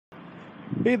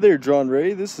Hey there,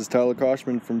 Johnrey. This is Tyler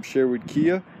Koshman from Sherwood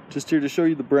Kia. Just here to show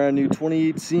you the brand new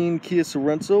 2018 Kia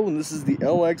Sorento, and this is the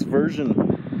LX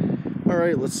version.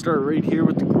 Alright, let's start right here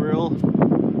with the grille.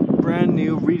 Brand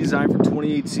new, redesigned for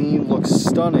 2018, looks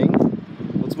stunning.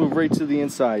 Let's move right to the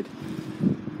inside.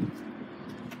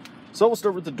 So we'll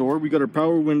start with the door. We got our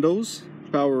power windows,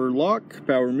 power lock,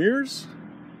 power mirrors.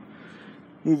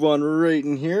 Move on right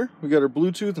in here. We got our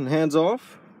Bluetooth and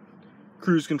hands-off,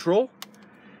 cruise control.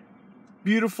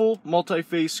 Beautiful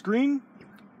multi-phase screen.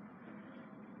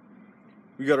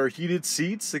 We got our heated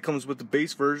seats. It comes with the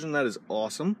base version. That is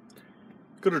awesome.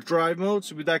 Go to drive mode.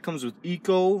 So that comes with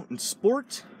Eco and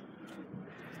Sport.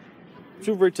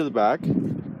 Move right to the back.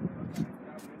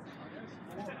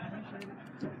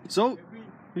 So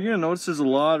you're gonna notice there's a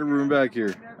lot of room back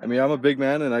here. I mean, I'm a big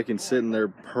man and I can sit in there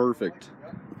perfect.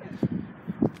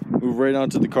 Move right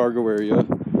onto the cargo area.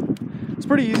 It's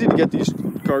pretty easy to get these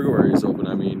cargo areas open.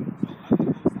 I mean,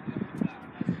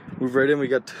 move right in, we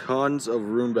got tons of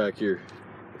room back here.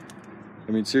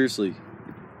 I mean, seriously.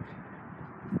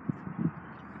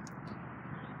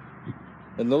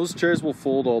 And those chairs will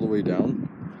fold all the way down.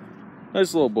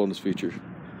 Nice little bonus feature.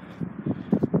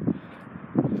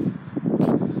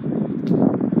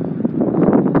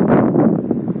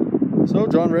 So,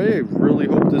 Johnrey, I really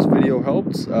hope this video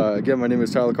helped. Again, my name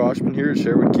is Tyler Koshman here at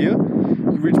Sherwood Kia. You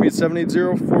can reach me at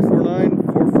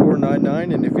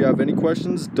 780-449-4499, and if you have any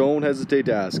questions, don't hesitate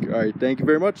to ask. Alright, thank you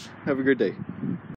very much. Have a great day.